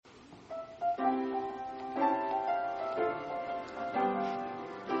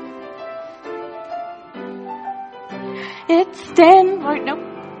Wait, nope,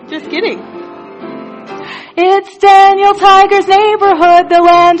 just kidding. It's Daniel Tiger's neighborhood, the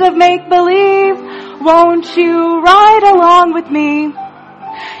land of make-believe. Won't you ride along with me?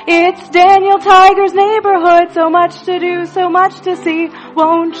 It's Daniel Tiger's neighborhood, so much to do, so much to see.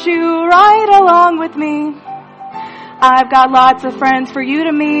 Won't you ride along with me? I've got lots of friends for you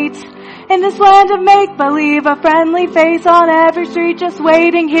to meet. In this land of make-believe, a friendly face on every street just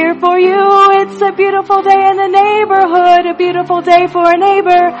waiting here for you. It's a beautiful day in the neighborhood, a beautiful day for a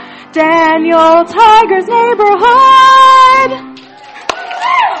neighbor. Daniel Tiger's neighborhood.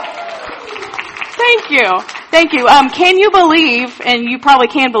 Thank you. Thank you. Can you believe, and you probably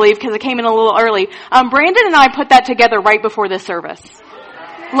can believe because it came in a little early, Brandon and I put that together right before this service.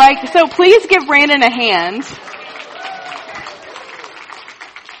 So please give Brandon a hand.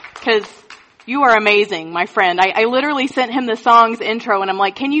 Because you are amazing, my friend. I literally sent him the song's intro and I'm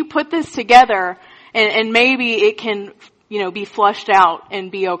like, can you put this together and maybe it can, be flushed out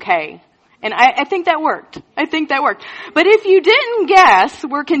and be okay. And I think that worked. But if you didn't guess,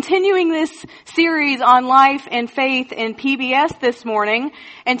 we're continuing this series on life and faith in PBS this morning.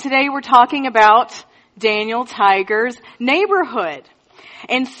 And today we're talking about Daniel Tiger's neighborhood.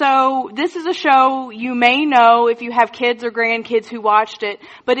 And so this is a show you may know if you have kids or grandkids who watched it.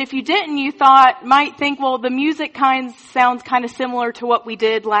 But if you didn't, you might think, well, the music sounds kind of similar to what we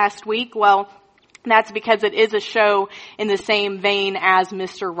did last week. Well, that's because it is a show in the same vein as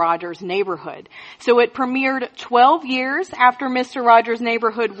Mr. Rogers' Neighborhood. So it premiered 12 years after Mr. Rogers'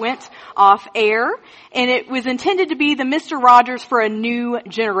 Neighborhood went off air, and it was intended to be the Mr. Rogers for a new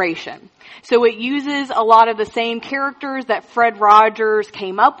generation. So it uses a lot of the same characters that Fred Rogers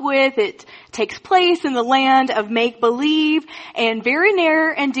came up with. It takes place in the land of make-believe, and very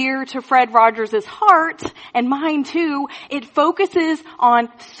near and dear to Fred Rogers' heart, and mine too, it focuses on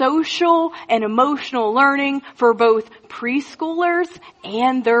social and emotional learning for both preschoolers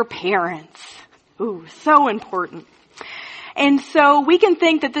and their parents. Ooh, so important. And so we can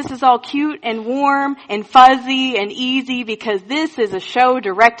think that this is all cute and warm and fuzzy and easy because this is a show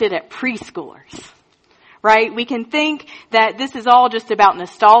directed at preschoolers, right? We can think that this is all just about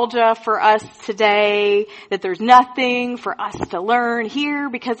nostalgia for us today, that there's nothing for us to learn here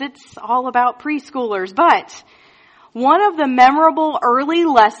because it's all about preschoolers. But one of the memorable early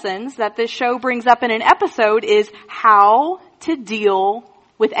lessons that this show brings up in an episode is how to deal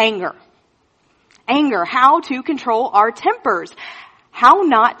with anger. Anger, how to control our tempers, how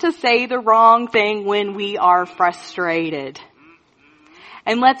not to say the wrong thing when we are frustrated.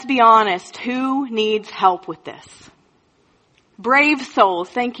 And let's be honest, who needs help with this? Brave souls.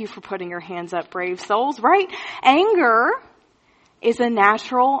 Thank you for putting your hands up, brave souls, right? Anger is a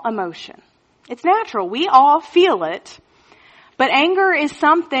natural emotion. It's natural. We all feel it. But anger is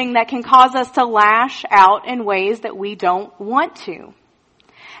something that can cause us to lash out in ways that we don't want to.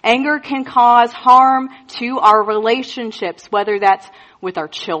 Anger can cause harm to our relationships, whether that's with our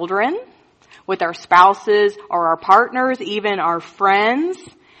children, with our spouses or our partners, even our friends.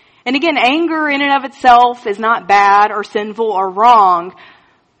 And again, anger in and of itself is not bad or sinful or wrong,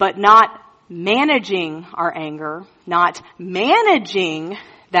 but not managing our anger, not managing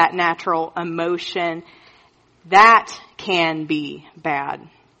that natural emotion, that can be bad.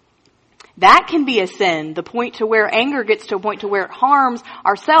 That can be a sin, the point to where anger gets to a point to where it harms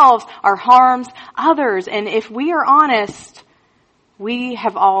ourselves or harms others. And if we are honest, we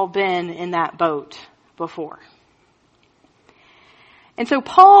have all been in that boat before. And so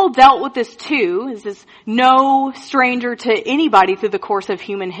Paul dealt with this too. This is no stranger to anybody through the course of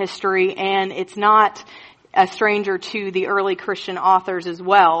human history, and it's not a stranger to the early Christian authors as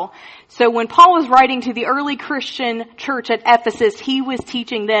well. So when Paul was writing to the early Christian church at Ephesus, he was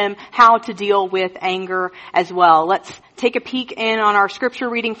teaching them how to deal with anger as well. Let's take a peek in on our scripture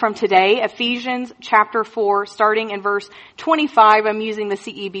reading from today, Ephesians chapter 4, starting in verse 25. I'm using the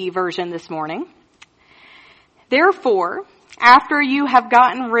CEB version this morning. Therefore, after you have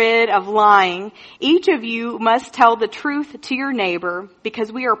gotten rid of lying, each of you must tell the truth to your neighbor,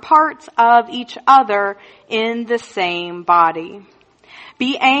 because we are parts of each other in the same body.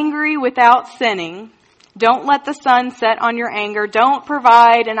 Be angry without sinning. Don't let the sun set on your anger. Don't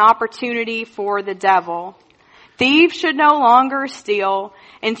provide an opportunity for the devil. Thieves should no longer steal.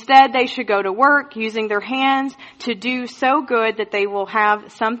 Instead, they should go to work using their hands to do so good that they will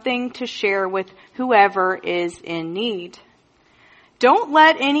have something to share with whoever is in need. Don't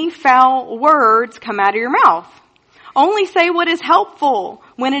let any foul words come out of your mouth. Only say what is helpful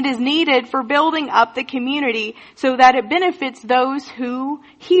when it is needed for building up the community so that it benefits those who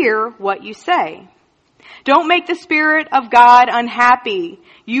hear what you say. Don't make the Spirit of God unhappy.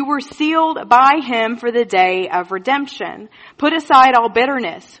 You were sealed by Him for the day of redemption. Put aside all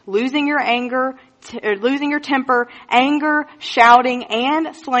bitterness, losing your temper, anger, shouting,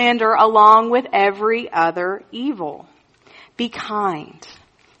 and slander, along with every other evil. Be kind,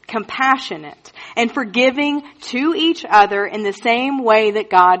 compassionate, and forgiving to each other in the same way that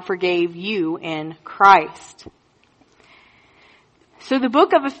God forgave you in Christ. So the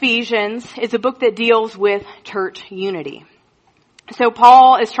book of Ephesians is a book that deals with church unity. So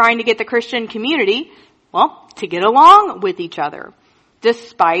Paul is trying to get the Christian community, to get along with each other,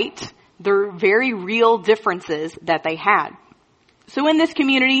 despite the very real differences that they had. So in this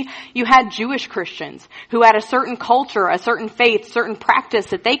community, you had Jewish Christians who had a certain culture, a certain faith, certain practice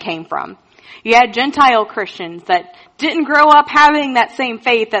that they came from. You had Gentile Christians that didn't grow up having that same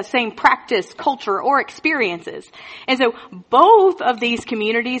faith, that same practice, culture, or experiences. And so both of these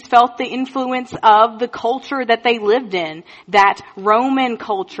communities felt the influence of the culture that they lived in, that Roman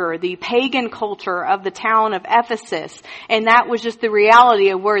culture, the pagan culture of the town of Ephesus. And that was just the reality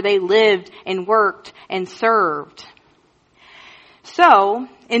of where they lived and worked and served. So,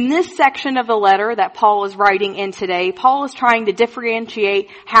 in this section of the letter that Paul is writing in today, Paul is trying to differentiate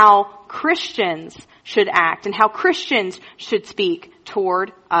how Christians should act and how Christians should speak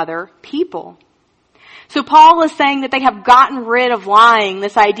toward other people. So Paul is saying that they have gotten rid of lying,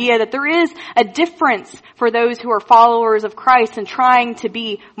 this idea that there is a difference for those who are followers of Christ and trying to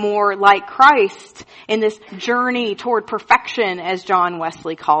be more like Christ in this journey toward perfection, as John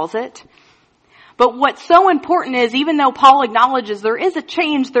Wesley calls it. But what's so important is, even though Paul acknowledges there is a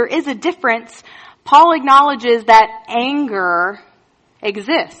change, there is a difference, Paul acknowledges that anger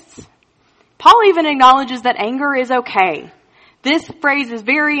exists. Paul even acknowledges that anger is okay. This phrase is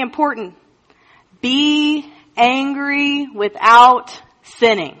very important. Be angry without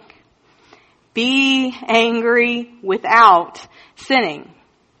sinning. Be angry without sinning.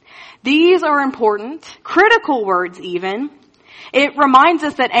 These are important, critical words even. It reminds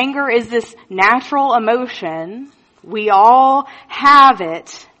us that anger is this natural emotion. We all have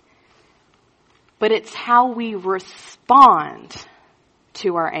it. But it's how we respond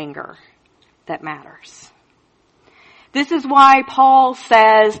to our anger that matters. This is why Paul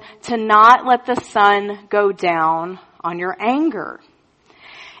says to not let the sun go down on your anger.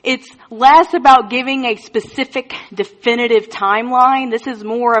 It's less about giving a specific, definitive timeline. This is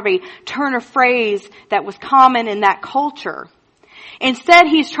more of a turn of phrase that was common in that culture. Instead,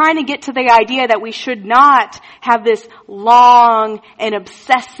 he's trying to get to the idea that we should not have this long and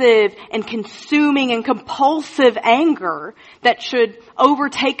obsessive and consuming and compulsive anger that should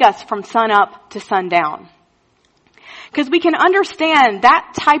overtake us from sun up to sundown. Because we can understand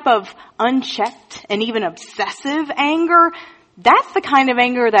that type of unchecked and even obsessive anger, that's the kind of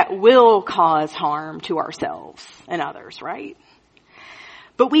anger that will cause harm to ourselves and others, right?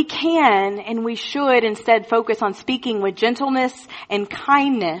 But we can and we should instead focus on speaking with gentleness and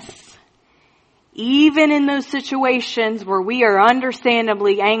kindness, even in those situations where we are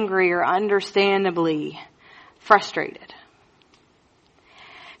understandably angry or understandably frustrated.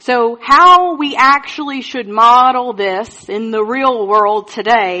 So how we actually should model this in the real world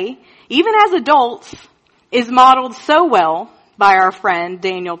today, even as adults, is modeled so well by our friend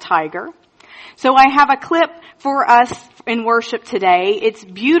Daniel Tiger. So I have a clip for us in worship today. It's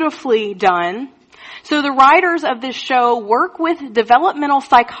beautifully done. So the writers of this show work with developmental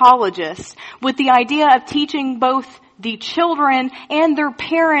psychologists with the idea of teaching both the children and their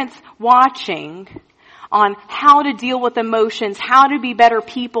parents watching on how to deal with emotions, how to be better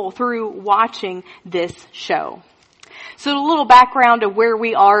people through watching this show. So a little background of where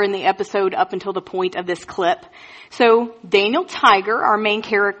we are in the episode up until the point of this clip. So Daniel Tiger, our main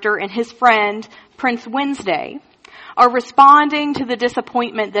character, and his friend Prince Wednesday are responding to the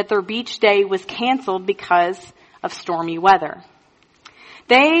disappointment that their beach day was canceled because of stormy weather.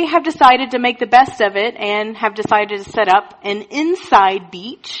 They have decided to make the best of it and have decided to set up an inside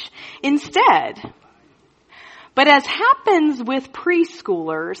beach instead. But as happens with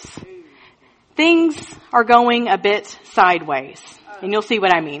preschoolers, things are going a bit sideways. And you'll see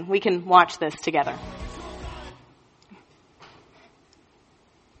what I mean. We can watch this together.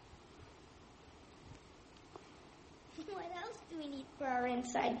 For our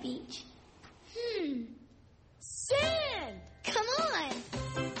inside beach. Sand! Come on!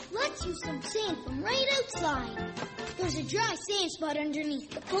 Let's use some sand from right outside. There's a dry sand spot underneath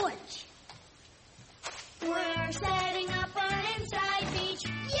the porch. We're setting up our inside beach.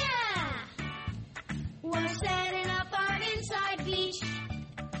 Yeah! We're setting up our inside beach.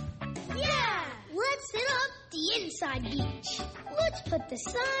 Yeah! Let's set up the inside beach. Let's put the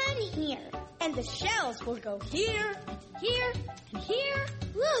sun here. And the shells will go here, here, and here.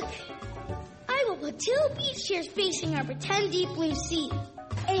 Look, I will put 2 beach chairs facing our pretend deep blue sea.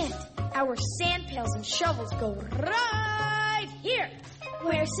 And our sand pails and shovels go right here.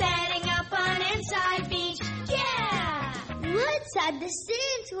 We're setting up an inside beach. Yeah! Let's add the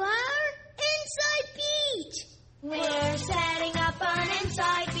sand to our inside beach. We're setting up an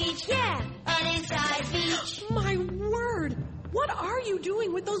inside beach. Yeah! An inside beach. My word! What are you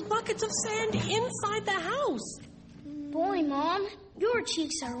doing with those buckets of sand inside the house? Boy, Mom, your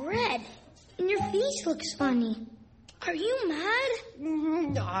cheeks are red, and your face looks funny. Are you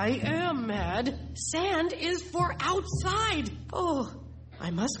mad? I am mad. Sand is for outside. Oh,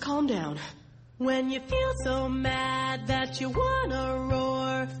 I must calm down. When you feel so mad that you wanna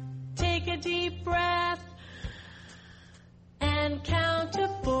roar, take a deep breath and count to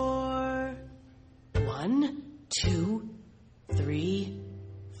 4. 1, 2, 3,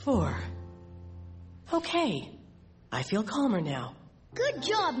 4. Okay, I feel calmer now. Good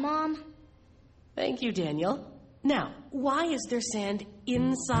job, Mom. Thank you, Daniel. Now, why is there sand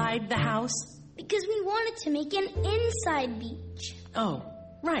inside the house? Because we wanted to make an inside beach. Oh,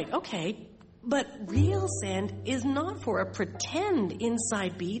 right, okay. But real sand is not for a pretend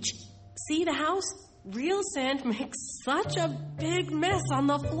inside beach. See the house? Real sand makes such a big mess on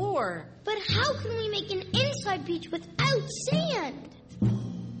the floor. But how can we make an inside beach without sand?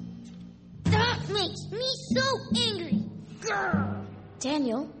 That makes me so angry. Grr.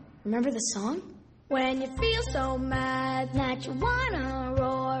 Daniel, remember the song? When you feel so mad that you wanna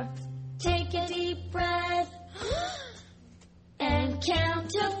roar, take a deep breath and count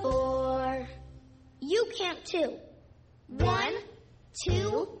to 4. You count too. 1,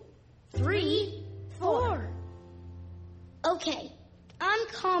 2, 3, 4. Okay, I'm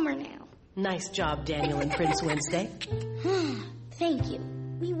calmer now. Nice job, Daniel and Prince Wednesday. Thank you.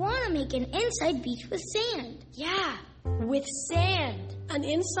 We want to make an inside beach with sand. Yeah, with sand. An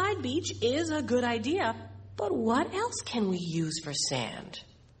inside beach is a good idea, but what else can we use for sand?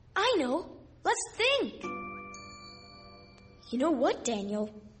 I know. Let's think. You know what, Daniel?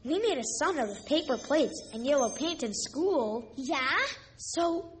 We made a sun out of paper plates and yellow paint in school. Yeah?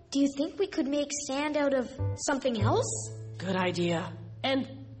 So, do you think we could make sand out of something else? Good idea. And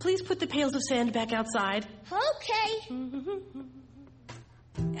please put the pails of sand back outside. Okay.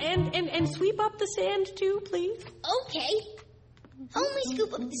 And sweep up the sand too, please. Okay. Only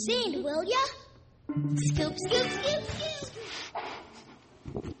scoop up the sand, will ya? Scoop, scoop, scoop,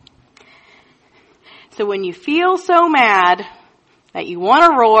 scoop. So when you feel so mad that you want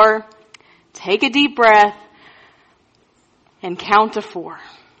to roar, take a deep breath and count to 4.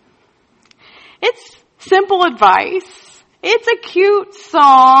 It's simple advice. It's a cute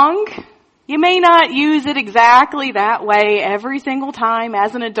song. You may not use it exactly that way every single time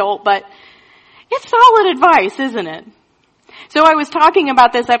as an adult, but it's solid advice, isn't it? So I was talking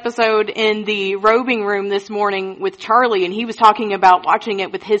about this episode in the robing room this morning with Charlie, and he was talking about watching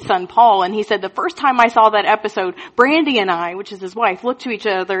it with his son Paul, and he said the first time I saw that episode, Brandy and I, which is his wife, looked to each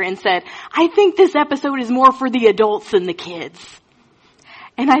other and said, I think this episode is more for the adults than the kids.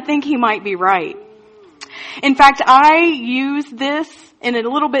 And I think he might be right. In fact, I used this in a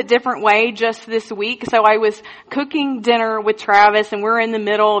little bit different way just this week. So I was cooking dinner with Travis, and we're in the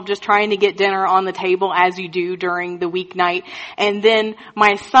middle of just trying to get dinner on the table as you do during the weeknight. And then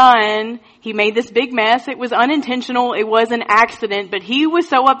my son, he made this big mess. It was unintentional. It was an accident, but he was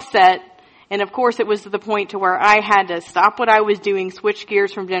so upset. And of course, it was to the point to where I had to stop what I was doing, switch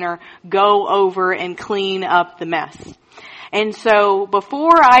gears from dinner, go over and clean up the mess. And so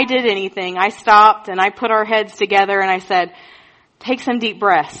before I did anything, I stopped and I put our heads together and I said, take some deep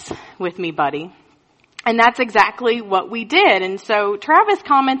breaths with me, buddy. And that's exactly what we did. And so Travis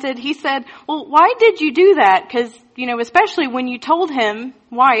commented, he said, well, why did you do that? Because, especially when you told him,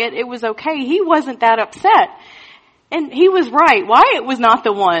 Wyatt, it was okay, he wasn't that upset. And he was right. Wyatt was not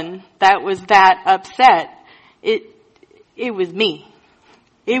the one that was that upset. It was me.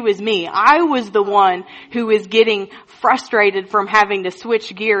 It was me. I was the one who was getting frustrated from having to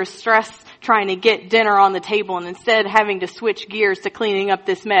switch gears, stressed trying to get dinner on the table, and instead having to switch gears to cleaning up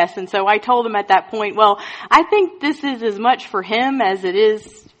this mess. And so I told him at that point, well, I think this is as much for him as it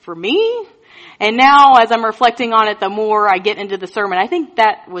is for me. And now as I'm reflecting on it, the more I get into the sermon, I think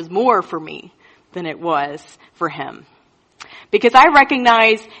that was more for me than it was for him. Because I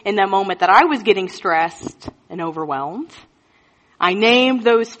recognized in that moment that I was getting stressed and overwhelmed. I named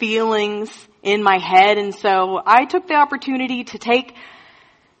those feelings in my head, and so I took the opportunity to take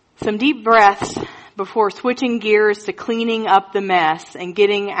some deep breaths before switching gears to cleaning up the mess and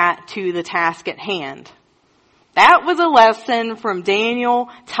getting to the task at hand. That was a lesson from Daniel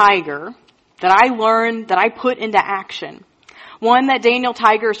Tiger that I learned, that I put into action. One that Daniel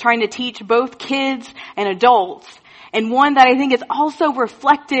Tiger is trying to teach both kids and adults, and one that I think is also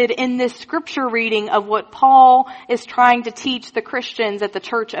reflected in this scripture reading of what Paul is trying to teach the Christians at the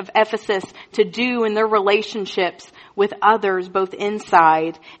church of Ephesus to do in their relationships with others, both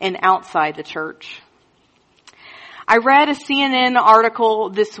inside and outside the church. I read a CNN article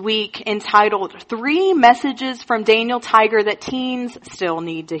this week entitled 3 Messages from Daniel Tiger That Teens Still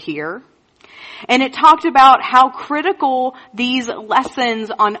Need to Hear. And it talked about how critical these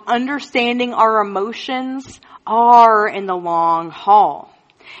lessons on understanding our emotions are in the long haul.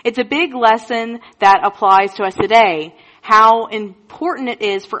 It's a big lesson that applies to us today, how important it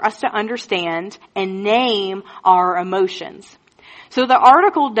is for us to understand and name our emotions. So the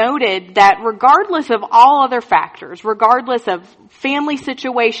article noted that regardless of all other factors, regardless of family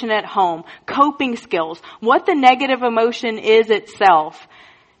situation at home, coping skills, what the negative emotion is itself,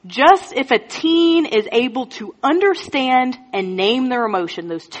 just if a teen is able to understand and name their emotion,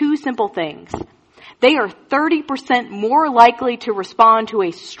 those 2 simple things, they are 30% more likely to respond to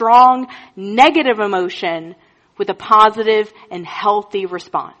a strong negative emotion with a positive and healthy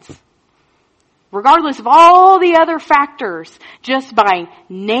response. Regardless of all the other factors, just by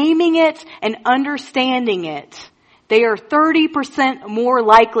naming it and understanding it, they are 30% more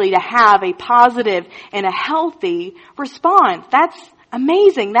likely to have a positive and a healthy response. That's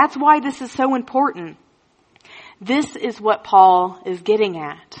amazing. That's why this is so important. This is what Paul is getting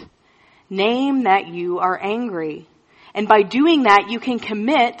at. Name that you are angry. And by doing that, you can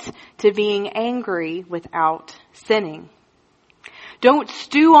commit to being angry without sinning. Don't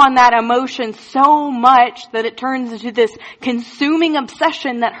stew on that emotion so much that it turns into this consuming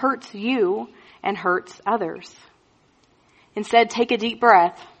obsession that hurts you and hurts others. Instead, take a deep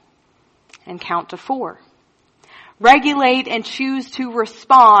breath and count to 4. Regulate and choose to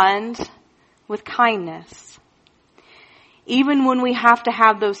respond with kindness. Even when we have to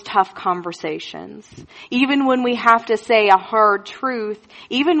have those tough conversations, even when we have to say a hard truth,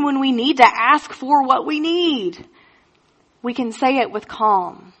 even when we need to ask for what we need, we can say it with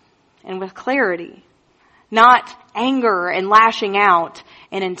calm and with clarity, not anger and lashing out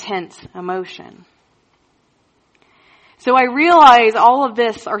and intense emotion. So I realize all of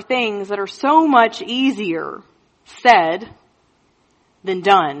this are things that are so much easier said than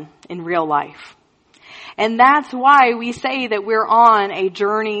done in real life. And that's why we say that we're on a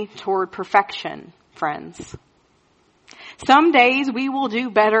journey toward perfection, friends. Some days we will do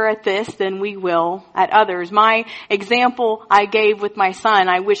better at this than we will at others. My example I gave with my son,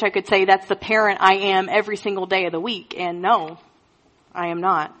 I wish I could say that's the parent I am every single day of the week. And no, I am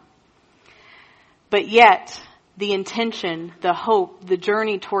not. But yet, the intention, the hope, the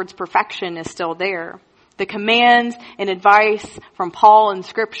journey towards perfection is still there. The commands and advice from Paul in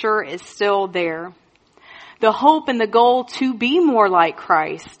Scripture is still there. The hope and the goal to be more like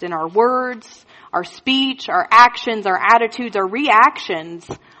Christ in our words, our speech, our actions, our attitudes, our reactions,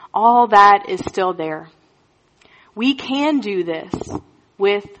 all that is still there. We can do this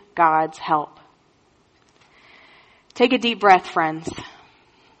with God's help. Take a deep breath, friends.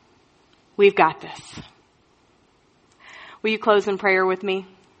 We've got this. Will you close in prayer with me?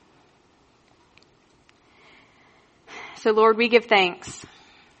 So Lord, we give thanks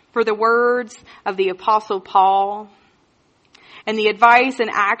for the words of the Apostle Paul and the advice and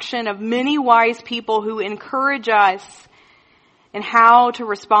action of many wise people who encourage us in how to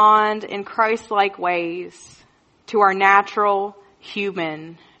respond in Christ-like ways to our natural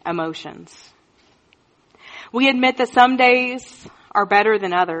human emotions. We admit that some days are better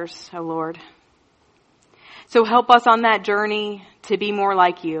than others, O Lord. So help us on that journey to be more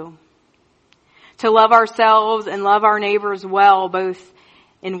like you, to love ourselves and love our neighbors well, both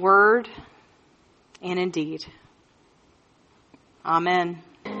in word and in deed. Amen.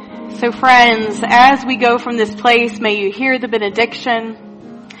 So friends, as we go from this place, may you hear the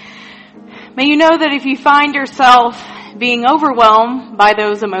benediction. May you know that if you find yourself being overwhelmed by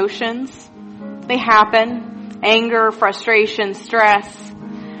those emotions, they happen, anger, frustration, stress.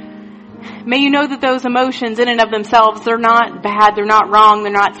 May you know that those emotions in and of themselves, they're not bad, they're not wrong,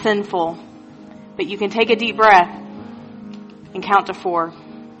 they're not sinful. But you can take a deep breath and count to 4.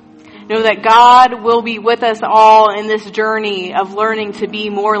 Know that God will be with us all in this journey of learning to be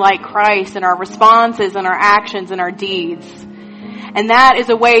more like Christ in our responses and our actions and our deeds. And that is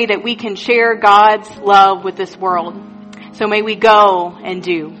a way that we can share God's love with this world. So may we go and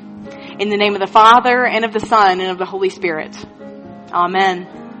do. In the name of the Father, and of the Son, and of the Holy Spirit.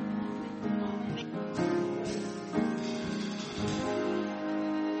 Amen.